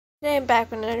Today I'm back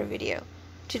with another video.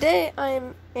 Today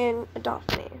I'm in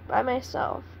Adopt Me by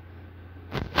myself.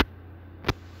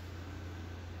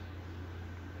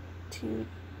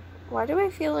 Why do I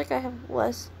feel like I have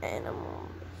less animals?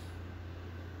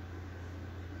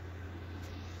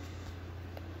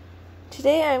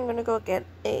 Today I'm gonna go get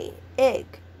a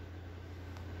egg.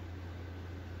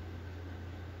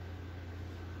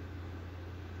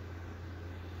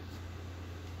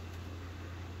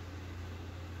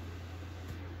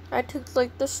 I took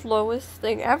like the slowest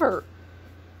thing ever.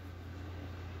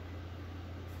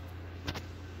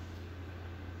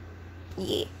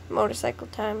 Yeah, motorcycle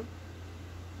time.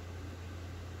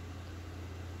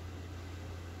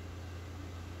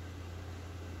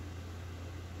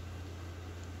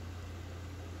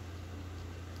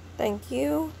 Thank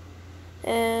you.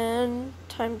 And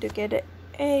time to get an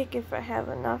egg if I have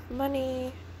enough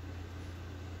money.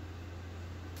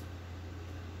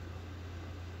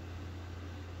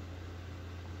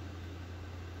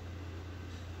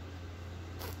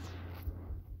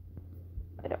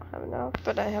 I don't have enough,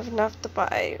 but I have enough to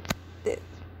buy this.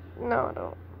 No, I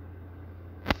don't.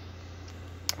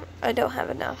 I don't have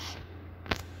enough.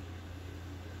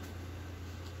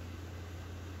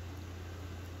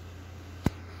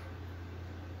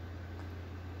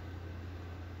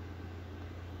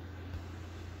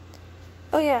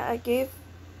 Oh yeah, I gave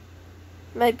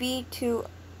my bee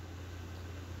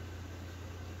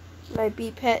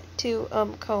pet to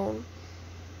Cone.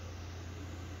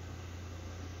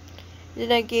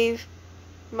 Then I gave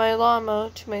my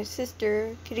llama to my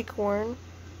sister, Kitty Corn.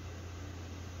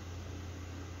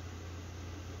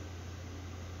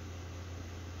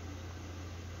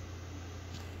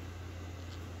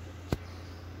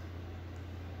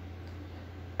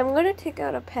 I'm gonna take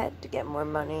out a pet to get more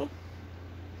money.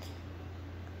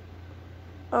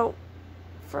 Oh,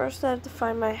 first I have to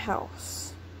find my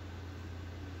house.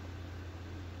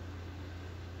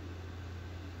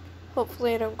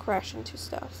 Hopefully I don't crash into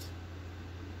stuff.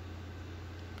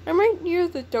 I'm right near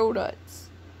the donuts.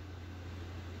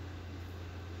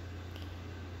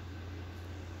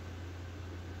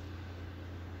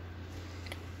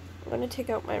 I'm gonna take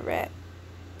out my rat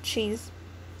cheese.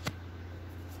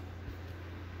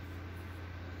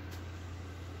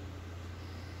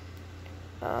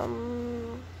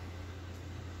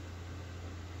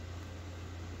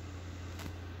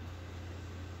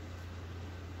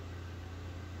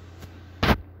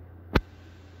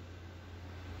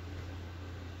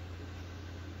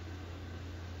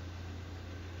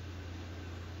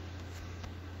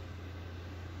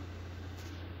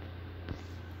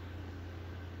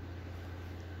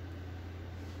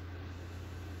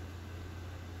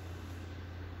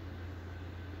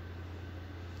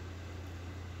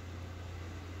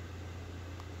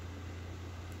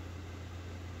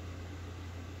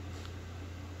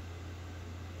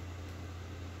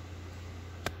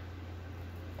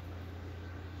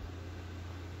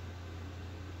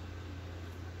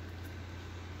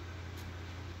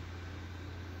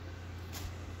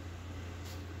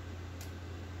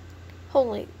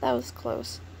 Holy, that was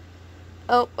close.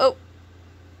 Oh,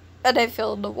 and I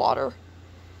fell in the water.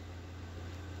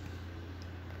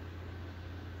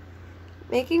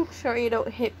 Making sure you don't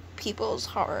hit people is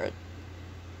hard.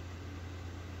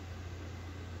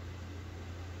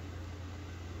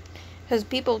 Because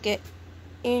people get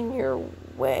in your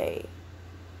way.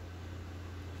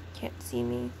 Can't see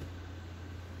me.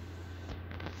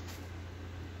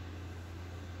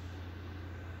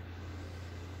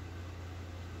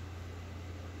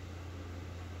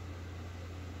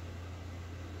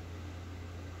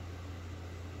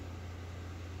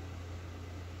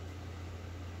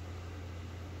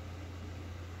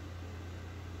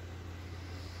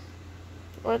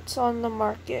 What's on the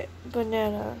market?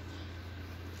 Banana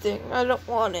thing. I don't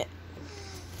want it.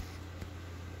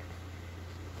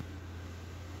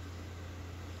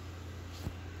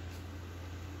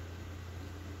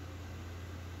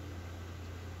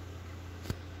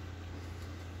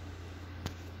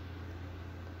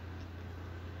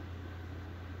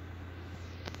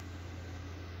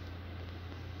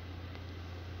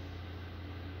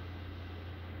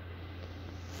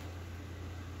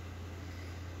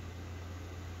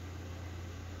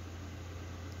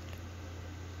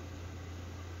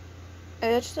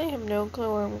 I actually have no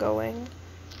clue where I'm going.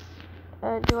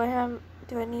 Do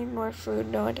I need more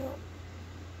food? No, I don't.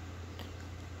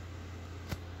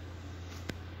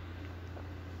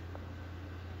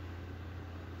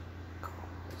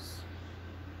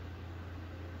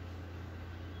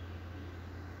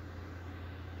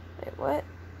 Wait, what?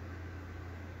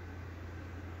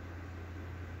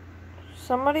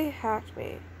 Somebody hacked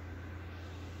me.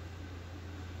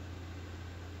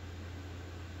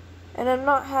 And I'm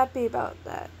not happy about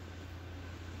that.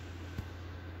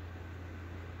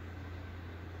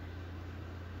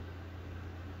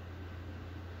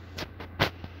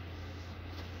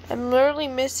 I'm literally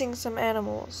missing some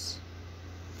animals.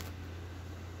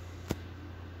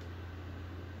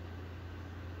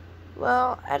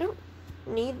 Well, I don't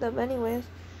need them anyways.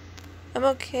 I'm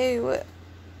okay with...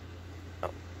 Oh,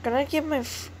 can I give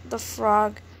the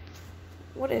frog...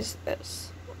 What is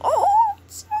this? Oh,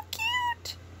 it's so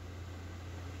cute!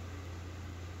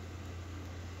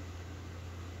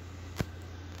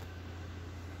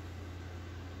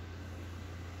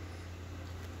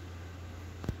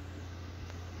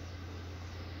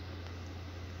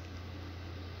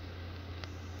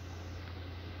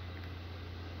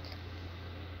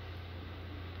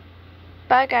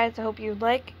 Bye guys, I hope you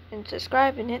like and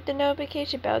subscribe and hit the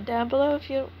notification bell down below if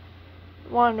you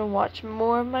want to watch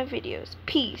more of my videos.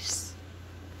 Peace!